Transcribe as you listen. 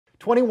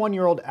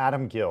21-year-old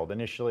Adam Guild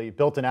initially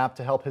built an app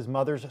to help his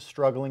mother's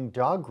struggling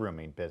dog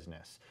grooming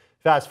business.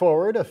 Fast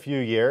forward a few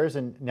years,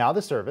 and now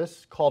the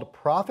service, called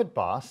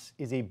Profitboss,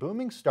 is a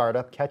booming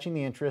startup catching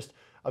the interest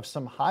of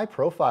some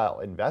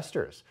high-profile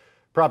investors.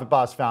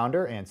 Profitboss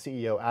founder and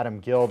CEO Adam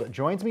Guild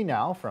joins me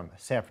now from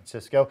San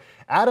Francisco.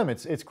 Adam,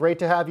 it's great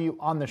to have you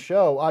on the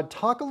show.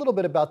 Talk a little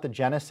bit about the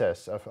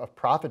genesis of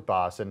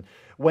Profitboss and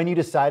when you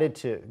decided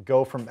to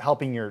go from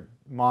helping your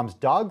mom's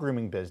dog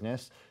grooming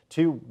business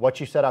to what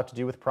you set out to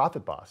do with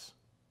Profitboss.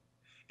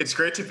 It's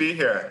great to be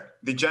here.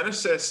 The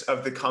genesis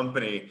of the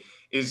company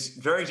is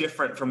very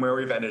different from where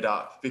we've ended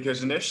up,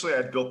 because initially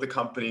I'd built the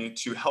company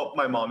to help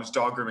my mom's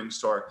dog grooming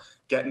store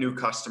get new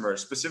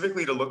customers,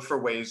 specifically to look for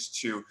ways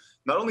to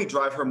not only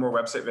drive her more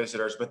website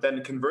visitors, but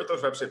then convert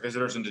those website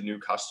visitors into new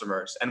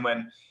customers. And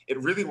when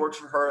it really worked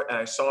for her and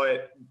I saw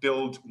it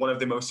build one of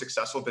the most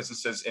successful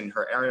businesses in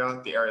her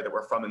area, the area that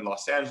we're from in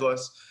Los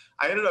Angeles,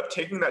 I ended up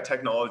taking that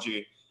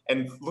technology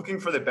and looking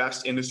for the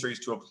best industries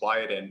to apply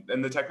it in.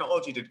 And the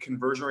technology did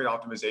conversion rate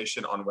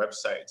optimization on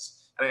websites.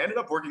 And I ended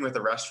up working with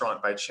a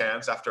restaurant by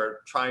chance after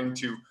trying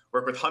to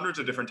work with hundreds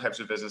of different types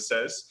of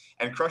businesses,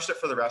 and crushed it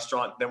for the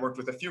restaurant, then worked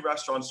with a few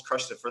restaurants,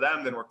 crushed it for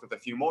them, then worked with a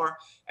few more.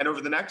 And over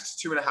the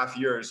next 2.5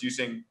 years,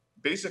 using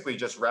basically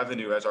just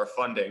revenue as our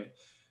funding,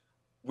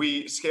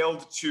 we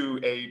scaled to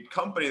a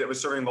company that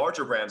was serving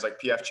larger brands like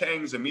P.F.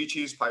 Chang's,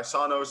 Amici's,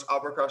 Paisanos,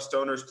 Uppercrust,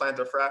 Stoners,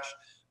 Planta Fresh.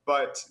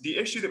 But the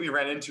issue that we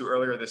ran into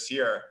earlier this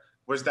year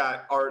was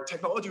that our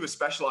technology was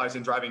specialized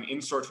in driving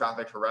in-store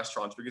traffic for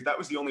restaurants, because that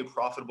was the only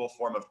profitable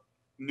form of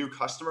new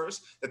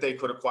customers that they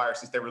could acquire,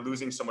 since they were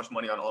losing so much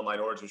money on online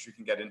orders, which we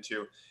can get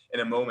into in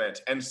a moment.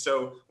 And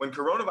so when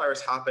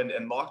coronavirus happened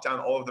and locked down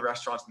all of the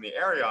restaurants in the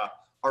area,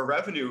 our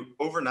revenue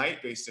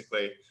overnight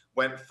basically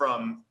went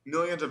from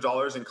millions of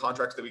dollars in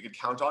contracts that we could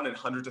count on and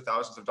hundreds of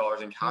thousands of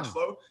dollars in cash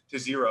flow to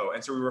zero.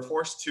 And so we were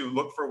forced to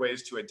look for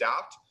ways to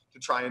adapt to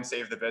try and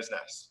save the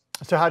business.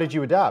 So how did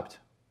you adapt?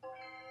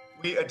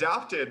 We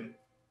adapted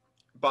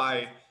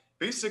by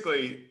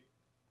basically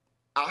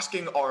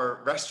asking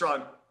our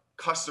restaurant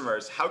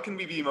customers, how can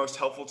we be most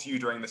helpful to you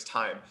during this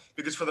time?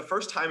 Because for the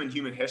first time in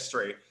human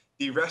history,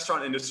 the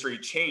restaurant industry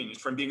changed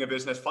from being a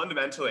business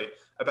fundamentally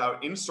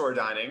about in-store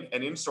dining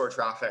and in-store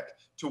traffic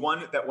to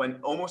one that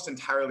went almost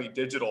entirely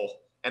digital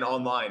and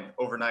online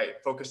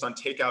overnight, focused on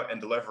takeout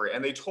and delivery.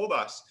 And they told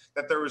us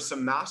that there was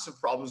some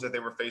massive problems that they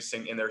were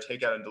facing in their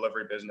takeout and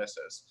delivery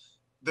businesses.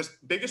 The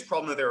biggest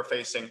problem that they were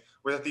facing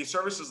was that these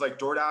services like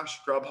DoorDash,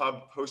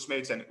 Grubhub,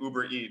 Postmates, and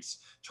Uber Eats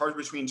charge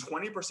between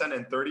 20%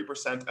 and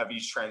 30% of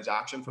each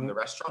transaction from the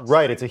restaurant.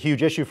 Right, it's a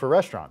huge issue for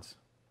restaurants.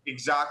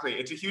 Exactly.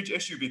 It's a huge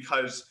issue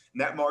because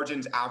net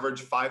margins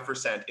average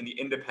 5% in the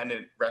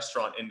independent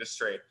restaurant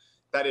industry.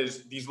 That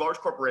is, these large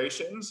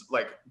corporations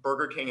like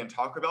Burger King and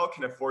Taco Bell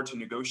can afford to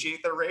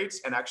negotiate their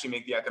rates and actually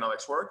make the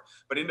economics work,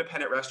 but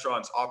independent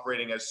restaurants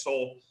operating as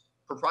sole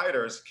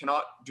proprietors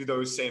cannot do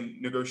those same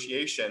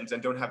negotiations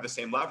and don't have the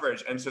same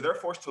leverage. And so they're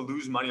forced to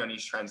lose money on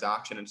each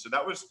transaction. And so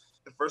that was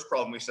the first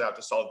problem we set out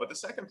to solve. But the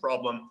second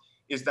problem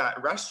is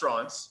that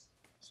restaurants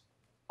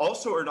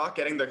also are not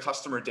getting their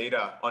customer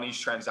data on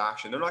each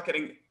transaction. They're not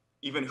getting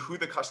even who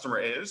the customer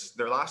is,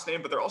 their last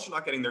name, but they're also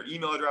not getting their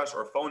email address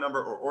or phone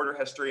number or order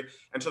history.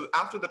 And so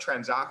after the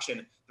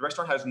transaction, the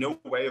restaurant has no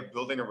way of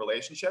building a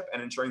relationship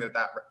and ensuring that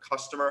that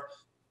customer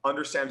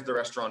understands the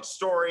restaurant's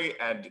story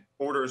and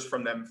orders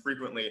from them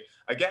frequently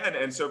again.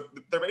 And so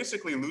they're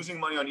basically losing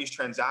money on each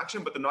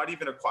transaction, but they're not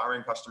even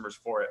acquiring customers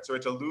for it. So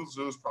it's a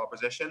lose-lose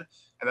proposition.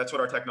 And that's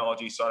what our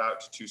technology sought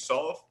out to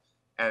solve,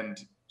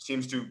 and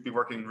seems to be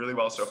working really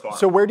well so far.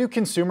 So where do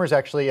consumers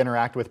actually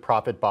interact with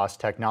Profitboss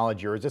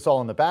technology, or is this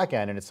all in the back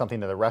end and it's something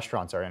that the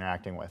restaurants are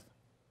interacting with?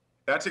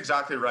 That's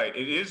exactly right.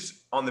 It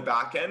is on the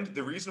back end.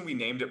 The reason we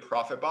named it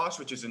Profitboss,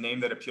 which is a name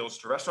that appeals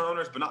to restaurant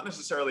owners, but not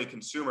necessarily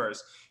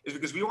consumers, is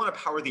because we want to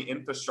power the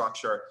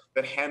infrastructure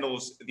that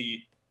handles the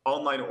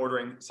online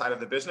ordering side of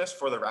the business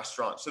for the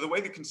restaurant. So the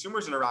way the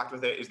consumers interact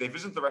with it is they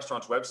visit the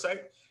restaurant's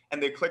website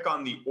and they click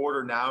on the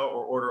Order Now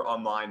or Order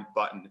Online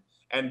button.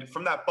 And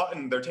from that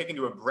button, they're taken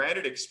to a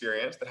branded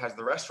experience that has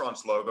the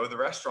restaurant's logo, the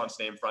restaurant's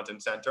name front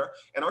and center,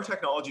 and our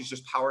technology is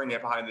just powering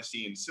it behind the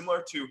scenes,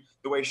 similar to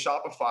the way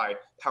Shopify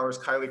powers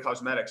Kylie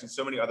Cosmetics and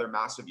so many other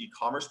massive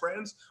e-commerce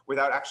brands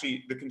without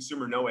actually the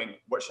consumer knowing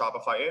what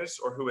Shopify is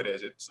or who it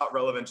is. It's not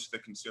relevant to the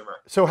consumer.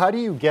 So how do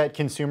you get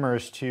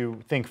consumers to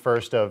think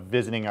first of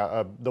visiting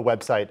the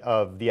website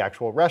of the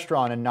actual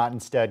restaurant and not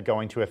instead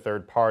going to a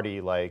third party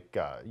like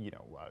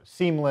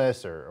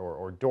Seamless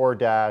or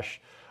DoorDash?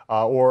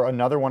 Or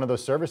another one of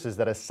those services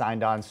that has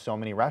signed on so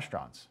many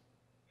restaurants?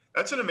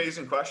 That's an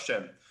amazing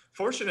question.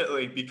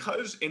 Fortunately,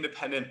 because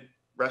independent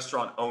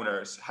restaurant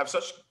owners have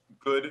such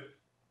good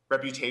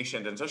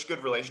reputations and such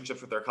good relationships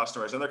with their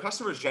customers, and their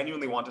customers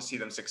genuinely want to see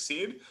them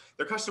succeed,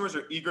 their customers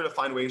are eager to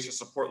find ways to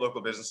support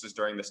local businesses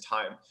during this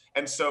time.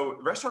 And so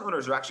restaurant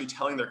owners are actually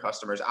telling their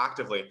customers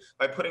actively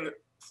by putting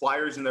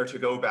flyers in their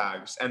to-go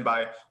bags, and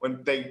by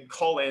when they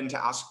call in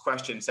to ask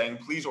questions saying,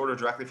 please order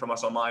directly from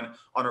us online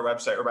on our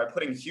website, or by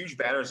putting huge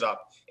banners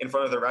up in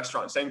front of their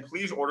restaurant saying,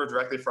 please order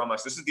directly from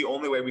us. This is the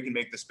only way we can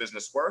make this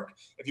business work.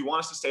 If you want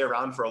us to stay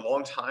around for a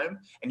long time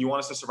and you want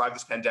us to survive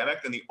this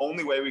pandemic, then the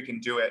only way we can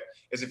do it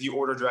is if you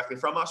order directly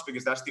from us,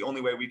 because that's the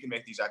only way we can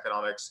make these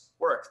economics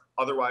work.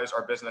 Otherwise,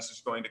 our business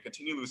is going to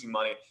continue losing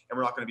money and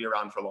we're not going to be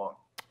around for long.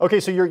 Okay,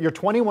 so you're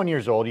 21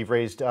 years old. You've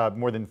raised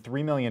more than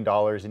 $3 million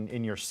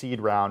in your seed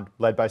round,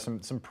 led by some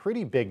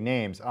pretty big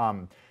names.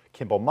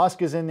 Kimball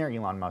Musk is in there,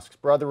 Elon Musk's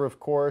brother, of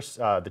course,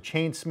 the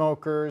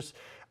Chainsmokers,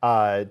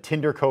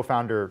 Tinder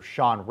co-founder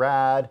Sean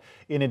Rad,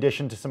 in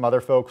addition to some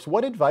other folks.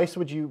 What advice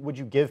would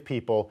you give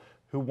people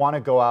who want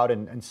to go out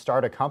and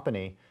start a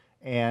company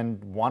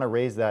and want to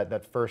raise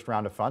that first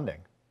round of funding?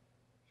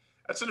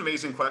 That's an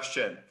amazing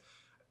question.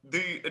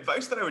 The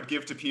advice that I would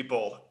give to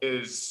people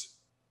is,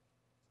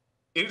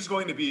 it is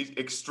going to be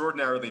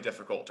extraordinarily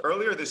difficult.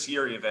 Earlier this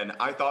year, even,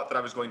 I thought that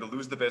I was going to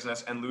lose the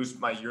business and lose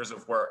my years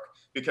of work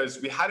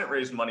because we hadn't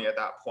raised money at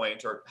that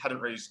point, or hadn't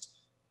raised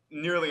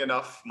nearly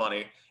enough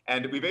money.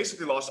 And we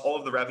basically lost all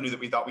of the revenue that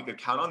we thought we could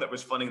count on that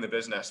was funding the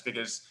business,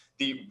 because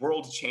the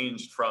world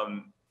changed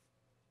from,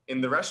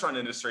 in the restaurant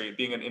industry,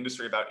 being an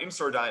industry about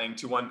in-store dining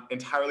to one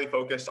entirely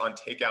focused on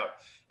takeout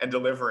and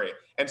delivery.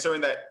 And so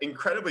in that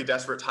incredibly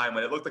desperate time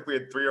when it looked like we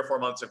had 3 or 4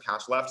 months of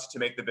cash left to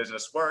make the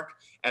business work,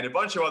 and a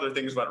bunch of other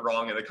things went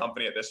wrong in the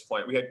company at this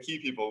point, we had key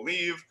people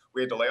leave,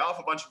 we had to lay off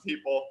a bunch of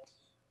people.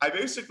 I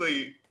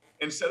basically,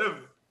 instead of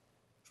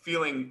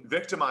feeling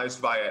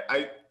victimized by it,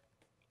 I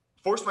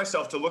forced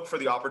myself to look for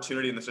the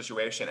opportunity in the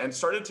situation and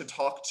started to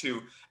talk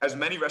to as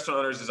many restaurant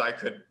owners as I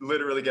could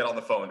literally get on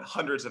the phone,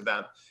 hundreds of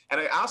them.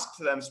 And I asked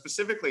them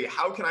specifically,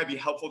 how can I be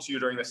helpful to you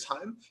during this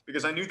time?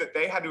 Because I knew that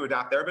they had to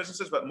adapt their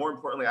businesses, but more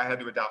importantly, I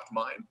had to adapt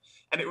mine.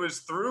 And it was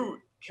through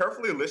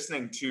carefully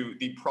listening to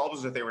the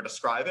problems that they were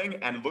describing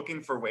and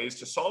looking for ways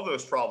to solve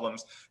those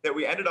problems that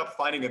we ended up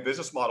finding a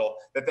business model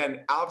that then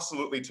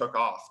absolutely took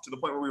off, to the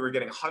point where we were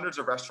getting hundreds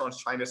of restaurants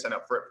trying to sign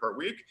up for it per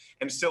week,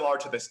 and still are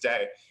to this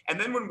day. And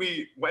then when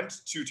we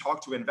went to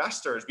talk to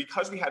investors,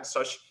 because we had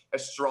such a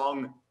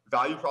strong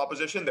value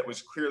proposition that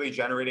was clearly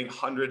generating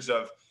hundreds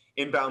of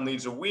inbound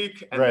leads a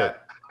week, and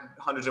that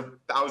hundreds of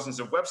thousands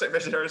of website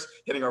visitors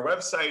hitting our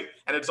website,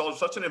 and it's all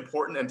such an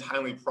important and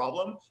timely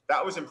problem,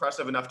 that was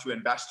impressive enough to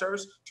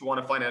investors to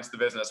want to finance the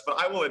business. But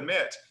I will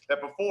admit that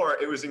before,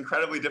 it was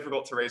incredibly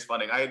difficult to raise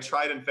funding. I had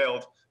tried and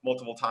failed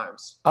multiple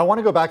times. I want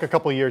to go back a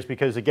couple of years,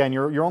 because again,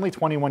 you're only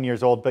 21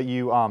 years old, but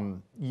you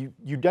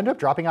ended up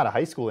dropping out of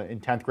high school in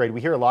 10th grade. We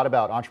hear a lot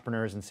about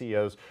entrepreneurs and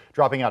CEOs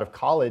dropping out of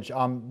college.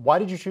 Why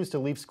did you choose to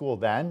leave school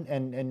then?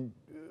 And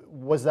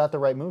was that the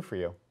right move for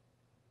you?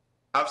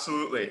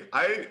 Absolutely.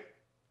 I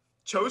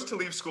chose to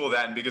leave school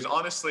then because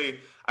honestly,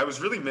 I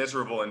was really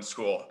miserable in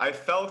school. I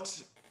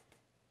felt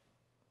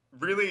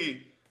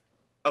really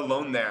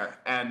alone there,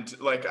 and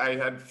like I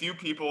had few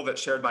people that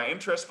shared my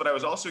interests, but I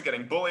was also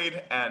getting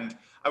bullied, and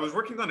I was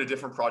working on a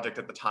different project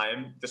at the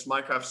time, this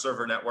Minecraft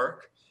server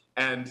network.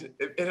 And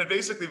it had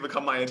basically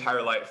become my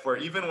entire life, where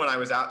even when I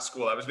was at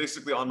school, I was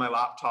basically on my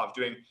laptop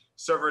doing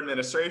server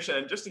administration.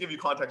 And just to give you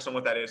context on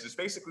what that is, it's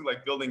basically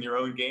like building your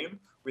own game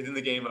within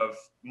the game of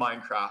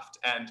Minecraft.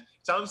 And it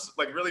sounds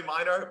like really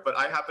minor, but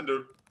I happened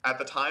to, at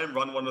the time,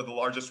 run one of the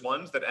largest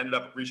ones that ended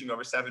up reaching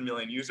over 7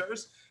 million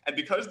users. And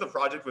because the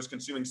project was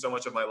consuming so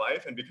much of my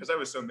life, and because I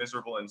was so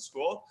miserable in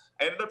school,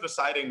 I ended up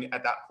deciding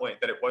at that point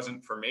that it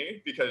wasn't for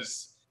me,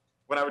 because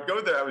when I would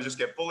go there, I would just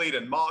get bullied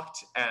and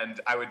mocked,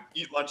 and I would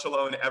eat lunch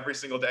alone every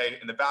single day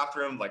in the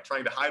bathroom, like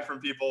trying to hide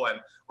from people and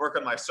work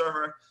on my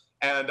server.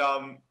 And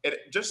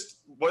it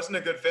just wasn't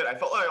a good fit. I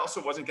felt like I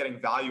also wasn't getting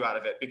value out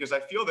of it, because I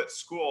feel that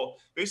school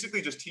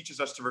basically just teaches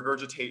us to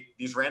regurgitate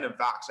these random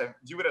facts. I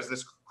view it as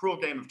this cruel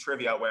game of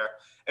trivia where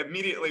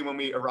immediately when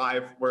we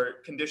arrive,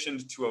 we're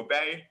conditioned to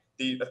obey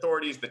the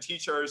authorities, the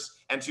teachers,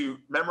 and to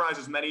memorize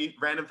as many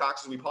random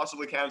facts as we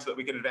possibly can so that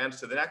we can advance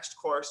to the next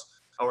course,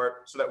 or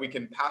so that we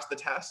can pass the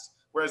test.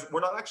 Whereas we're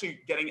not actually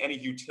getting any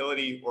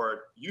utility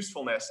or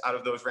usefulness out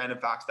of those random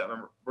facts that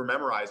we're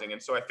memorizing. And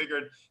so I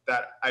figured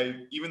that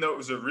even though it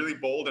was a really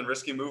bold and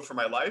risky move for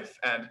my life,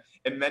 and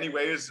in many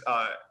ways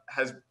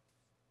has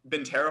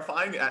been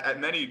terrifying at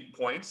many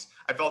points,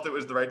 I felt it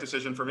was the right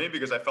decision for me,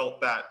 because I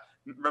felt that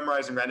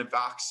memorizing random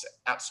facts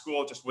at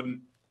school just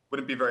wouldn't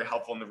be very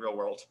helpful in the real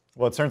world.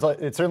 Well, it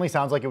certainly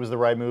sounds like it was the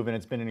right move, and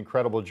it's been an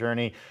incredible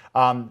journey.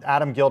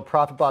 Adam Guild,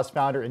 Profitboss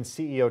founder and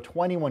CEO,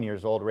 21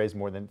 years old, raised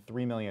more than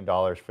 $3 million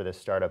for this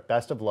startup.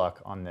 Best of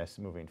luck on this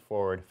moving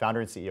forward.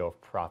 Founder and CEO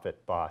of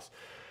Profitboss.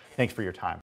 Thanks for your time.